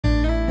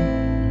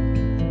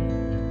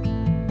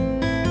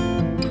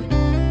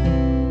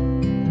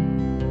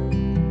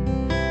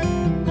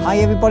Hi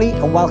everybody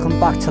and welcome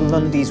back to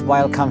Lundy's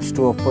Wild Camp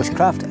Stroke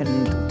Bushcraft,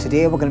 and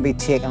today we're going to be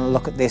taking a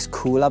look at this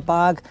cooler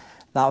bag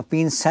that have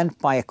been sent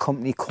by a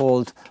company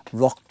called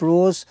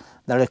Rockbros.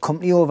 They're a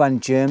company over in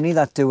Germany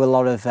that do a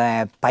lot of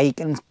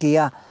biking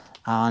gear,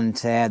 and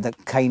they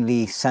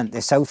kindly sent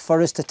this out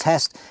for us to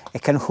test.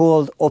 It can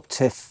hold up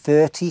to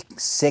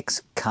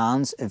 36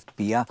 cans of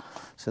beer,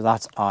 so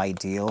that's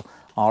ideal.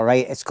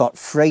 Alright, it's got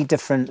 3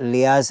 different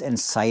layers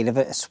inside of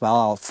it as well.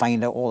 I'll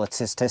find out all the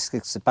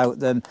statistics about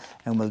them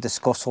and we'll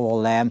discuss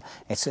all them.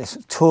 It's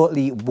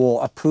totally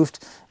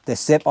waterproofed. The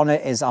zip on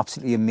it is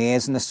absolutely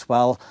amazing as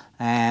well.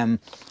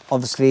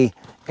 Obviously,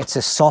 it's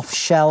a soft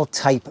shell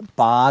type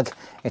bag.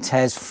 It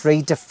has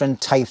 3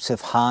 different types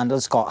of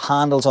handles. It's got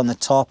handles on the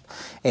top.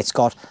 It's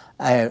got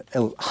a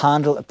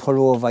handle to put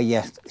over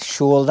your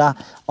shoulder,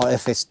 or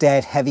if it's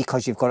dead heavy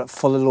because you've got it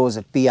full of loads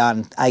of beer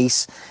and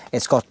ice,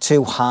 it's got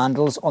 2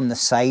 handles on the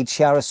side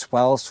here as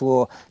well,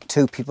 so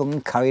 2 people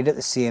can carry it at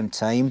the same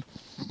time.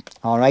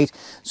 All right,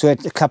 so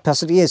the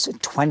capacity is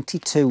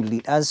 22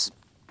 litres.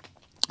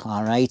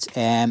 All right,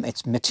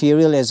 its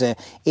material is a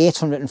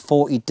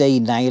 840D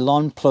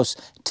nylon plus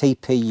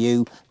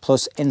TPU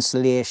plus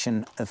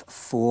insulation of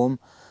foam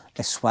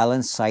as well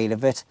inside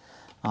of it.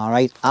 All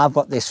right, I've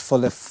got this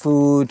full of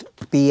food,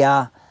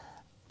 beer,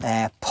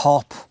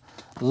 pop,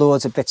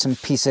 loads of bits and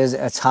pieces.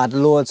 It's had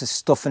loads of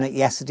stuff in it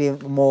yesterday,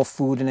 more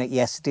food in it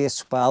yesterday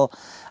as well.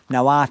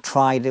 Now I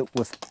tried it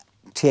with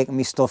taking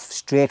my stuff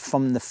straight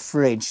from the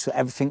fridge, so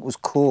everything was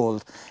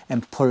cold,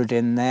 and put it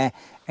in there,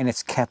 and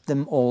it's kept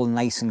them all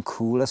nice and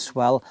cool as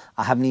well.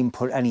 I haven't even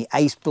put any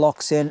ice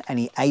blocks in,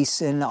 any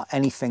ice in, or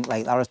anything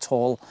like that at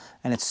all,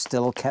 and it's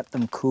still kept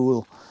them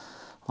cool.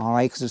 All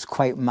right, because it was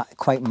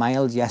quite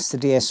mild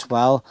yesterday as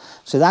well.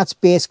 So that's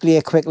basically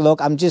a quick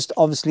look. I'm just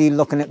obviously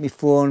looking at my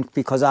phone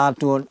because I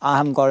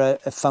haven't got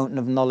a fountain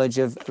of knowledge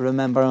of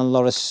remembering a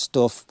lot of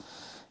stuff.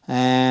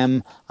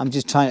 I'm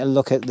just trying to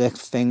look at the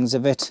things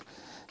of it.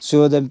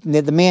 So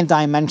the main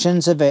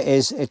dimensions of it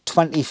is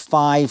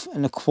 25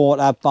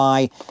 1/4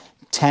 by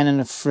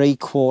 10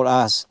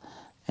 3/4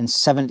 and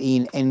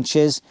 17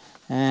 inches.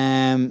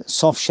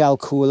 Soft shell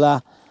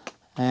cooler.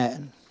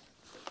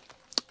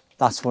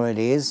 That's what it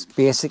is,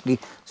 basically.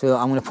 So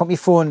I'm going to put my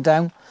phone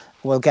down.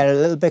 We'll get a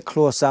little bit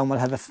closer and we'll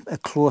have a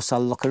closer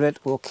look at it,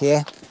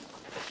 okay?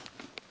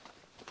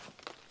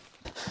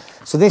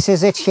 So this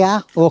is it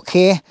here,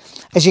 okay?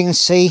 As you can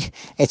see,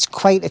 it's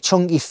quite a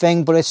chunky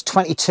thing, but it's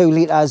 22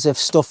 litres of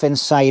stuff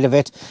inside of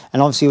it.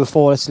 And obviously with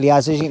all its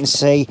layers, as you can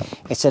see,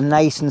 it's a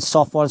nice and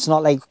soft one. It's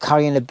not like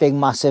carrying a big,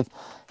 massive,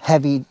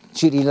 heavy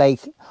duty, like,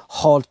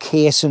 hard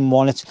casing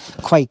one. It's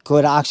quite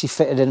good. I actually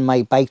fitted in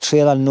my bike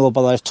trailer, no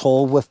bother at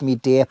all, with me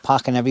day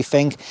pack and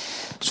everything.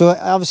 So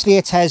obviously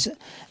it has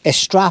a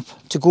strap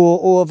to go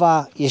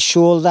over your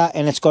shoulder,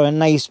 and it's got a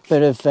nice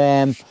bit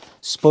of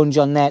sponge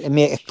on there to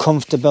make it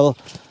comfortable.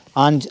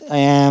 And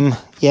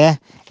yeah,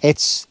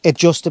 it's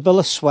adjustable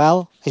as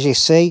well. As you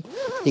see,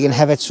 you can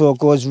have it so it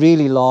goes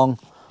really long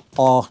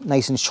or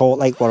nice and short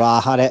like where I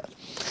had it.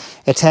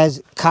 It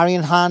has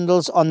carrying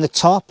handles on the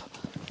top.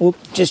 Oh,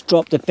 just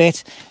dropped a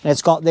bit, and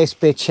it's got this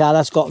bit here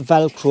that's got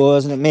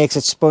velcros, and it makes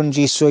it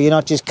spongy, so you're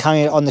not just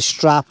carrying it on the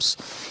straps.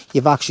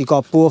 You've actually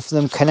got both of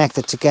them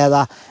connected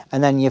together,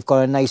 and then you've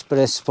got a nice bit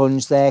of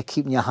sponge there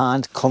keeping your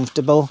hand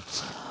comfortable.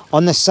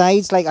 On the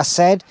sides, like I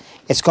said,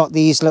 it's got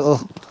these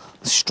little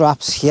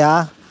straps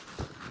here.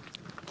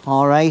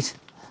 All right,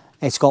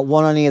 it's got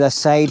one on either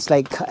sides,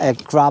 like a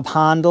grab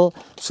handle,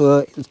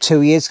 so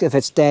 2 years if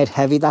it's dead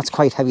heavy. That's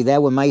quite heavy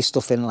there with my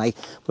stuff in, like,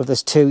 but if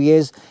there's 2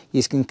 years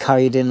you can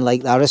carry it in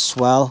like that as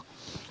well.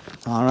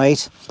 All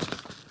right,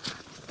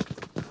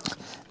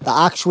 the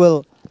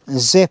actual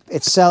zip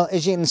itself,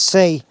 as you can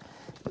see,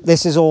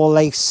 this is all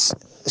like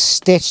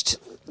stitched.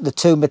 The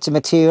 2 bits of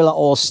material are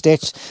all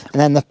stitched,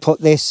 and then they put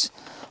this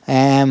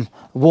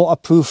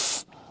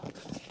waterproof.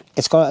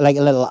 It's got like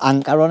a little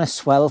anchor on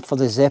as well for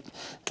the zip.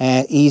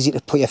 Easy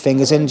to put your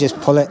fingers in, just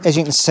pull it. As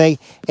you can see,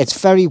 it's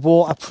very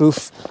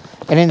waterproof.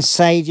 And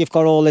inside you've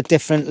got all the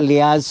different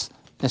layers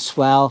as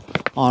well.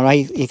 All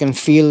right, you can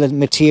feel the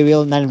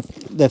material, and then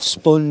the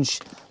sponge,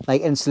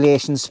 like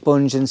insulation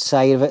sponge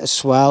inside of it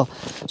as well.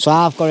 So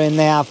I've got in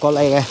there, I've got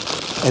like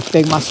a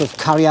big massive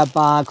carrier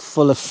bag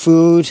full of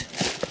food.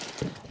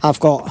 I've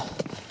got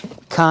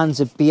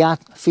cans of beer.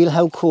 Feel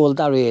how cold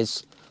that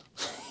is.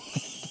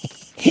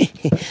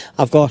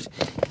 I've got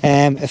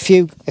a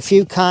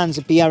few cans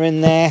of beer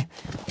in there.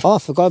 Oh, I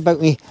forgot about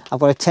me. I've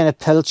got a tin of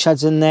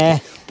pilchards in there,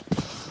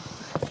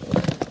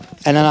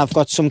 and then I've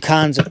got some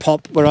cans of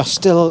pop, which are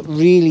still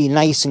really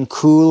nice and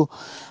cool.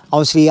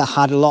 Obviously I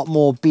had a lot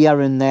more beer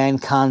in there and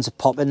cans of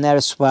pop in there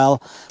as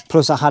well,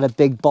 plus I had a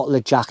big bottle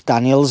of Jack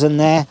Daniels in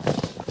there.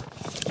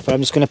 But I'm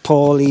just going to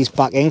pour all these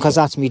back in because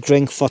that's my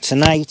drink for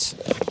tonight.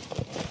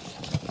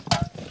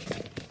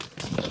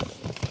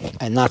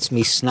 And that's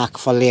me snack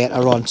for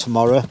later on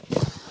tomorrow.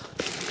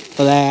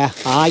 But there,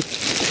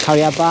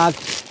 carrier bag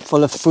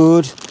full of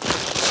food.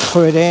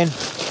 Put it in.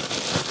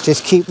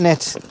 Just keeping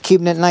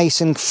it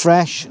nice and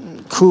fresh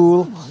and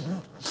cool.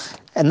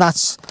 And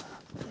that's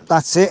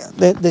that's it.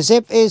 The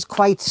zip is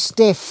quite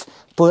stiff,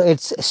 but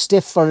it's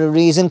stiff for a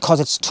reason, because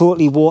it's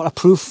totally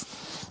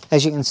waterproof.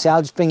 As you can see,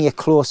 I'll just bring you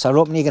closer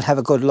up and you can have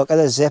a good look at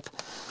the zip.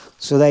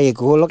 So there you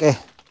go, look at,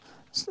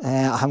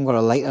 I haven't got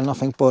a light or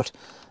nothing, but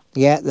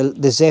yeah,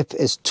 the zip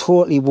is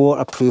totally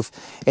waterproof.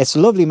 It's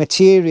lovely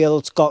material,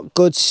 it's got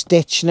good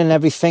stitching and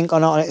everything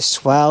on it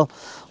as well.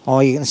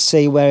 Or you can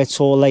see where it's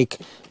all like,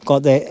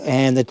 got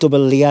the double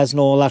layers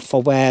and all that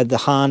for where the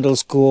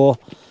handles go,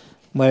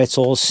 where it's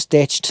all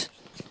stitched.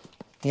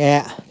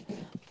 Yeah,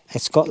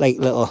 it's got like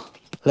little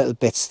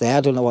bits there.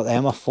 I don't know what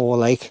them are for,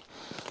 like,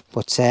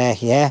 but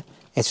yeah,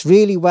 it's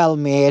really well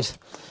made.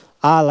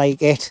 I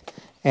like it.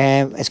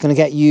 It's going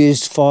to get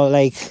used for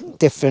like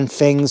different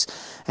things.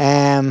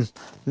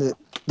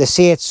 They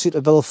say it's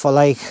suitable for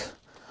like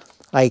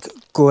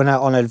going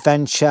out on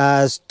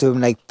adventures, doing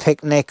like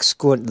picnics,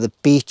 going to the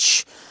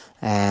beach,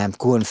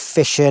 going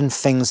fishing,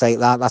 things like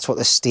that. That's what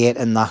they state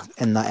in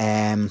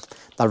the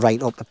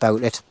write up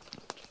about it.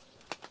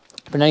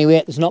 But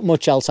anyway, there's not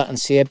much else I can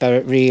say about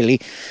it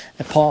really,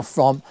 apart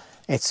from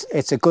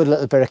it's a good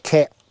little bit of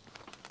kit.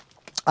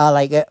 I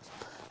like it.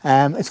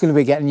 It's going to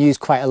be getting used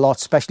quite a lot,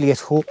 especially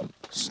at home.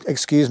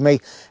 Excuse me,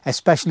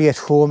 especially at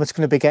home. It's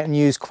going to be getting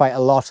used quite a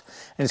lot,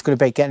 and it's going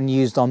to be getting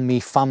used on me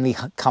family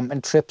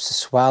camping trips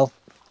as well.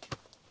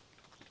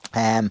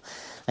 Like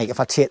if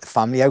I take the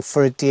family out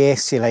for a day,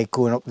 say like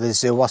going up to the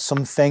zoo or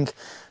something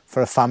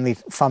for a family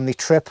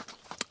trip,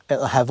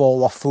 it'll have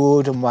all our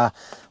food and our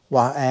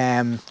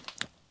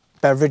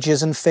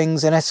beverages and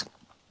things in it,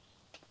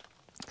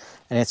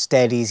 and it's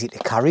dead easy to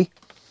carry.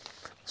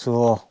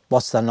 So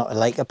what's there not to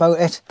like about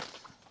it?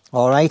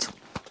 All right,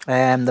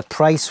 the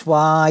price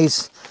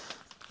wise,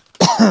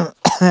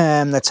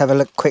 let's have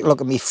a quick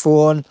look at my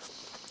phone.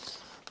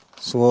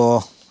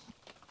 So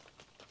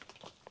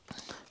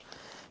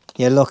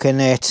you're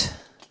looking at,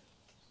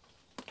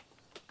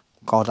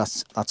 God,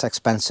 that's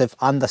expensive,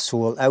 and they're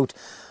sold out.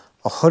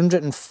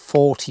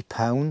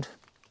 £140.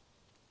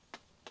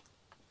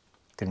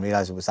 Didn't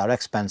realise it was that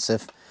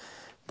expensive,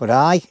 but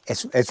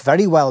it's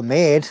very well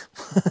made.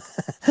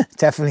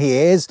 Definitely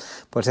is,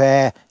 but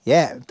yeah,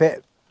 a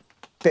bit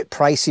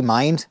pricey,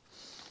 mind,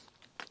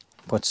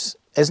 but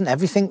isn't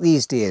everything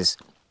these days?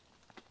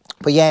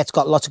 But yeah, it's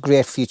got lots of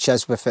great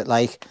features with it.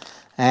 Like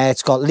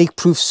it's got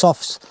leak-proof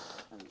soft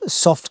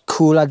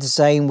cooler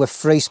design with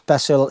 3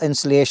 special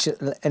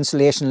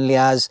insulation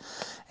layers.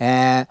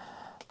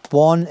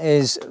 One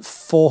is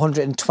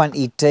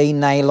 420D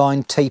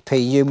Nylon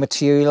TPU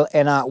material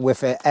in it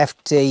with a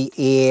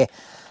FDA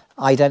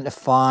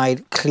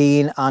identified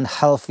clean and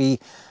healthy.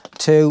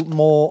 2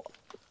 more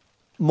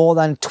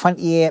than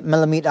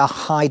 28mm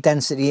high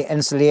density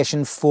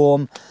insulation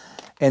foam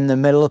in the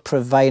middle,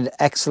 provide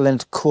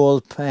excellent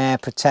cold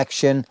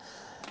protection.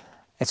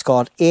 It's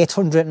got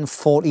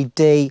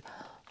 840D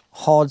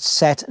hard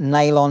set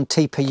nylon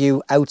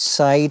TPU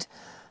outside,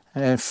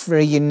 and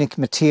 3 unique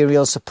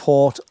material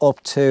support up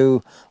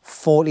to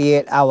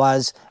 48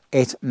 hours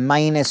at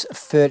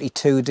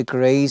 -32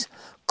 degrees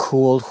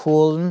cold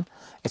holding.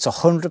 It's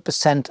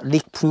 100%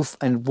 leak proof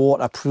and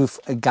waterproof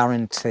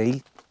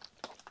guarantee.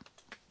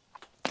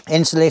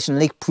 Insulation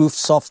leak proof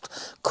soft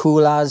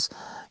coolers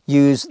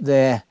use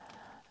the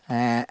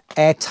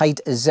airtight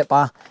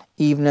zipper.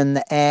 Even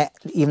the air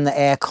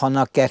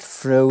cannot get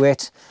through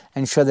it.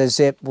 Ensuring the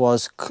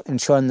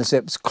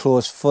zip's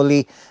closed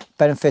fully.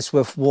 Benefits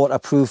with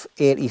waterproof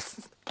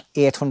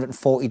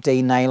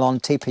 840D nylon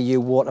TPU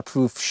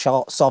waterproof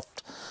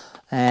soft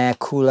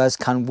coolers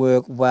can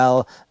work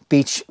well.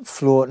 Beach,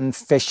 floating,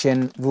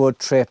 fishing, road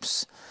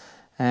trips.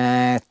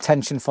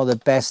 Attention for the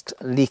best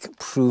leak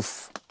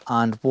proof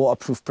and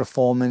waterproof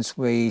performance.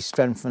 We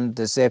strengthened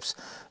the zips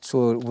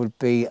so it would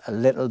be a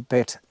little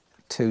bit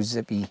too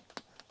zippy.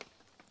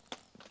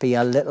 I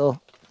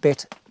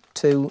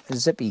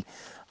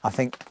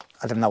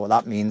don't know what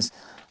that means.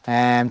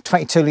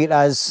 22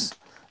 litres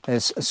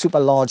is a super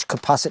large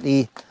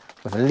capacity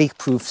with a leak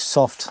proof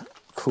soft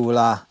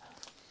cooler.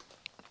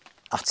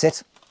 That's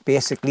it,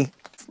 basically.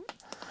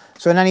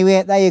 So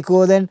anyway, there you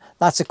go then.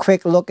 That's a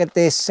quick look at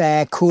this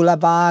cooler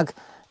bag.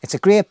 It's a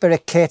great bit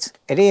of kit.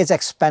 It is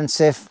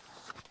expensive,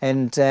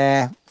 and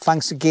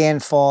thanks again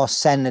for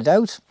sending it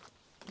out.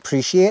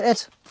 Appreciate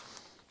it.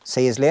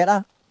 See you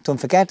later. Don't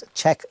forget,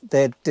 check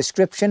the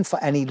description for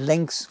any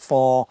links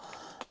for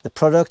the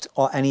product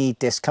or any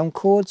discount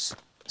codes.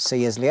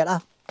 See you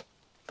later.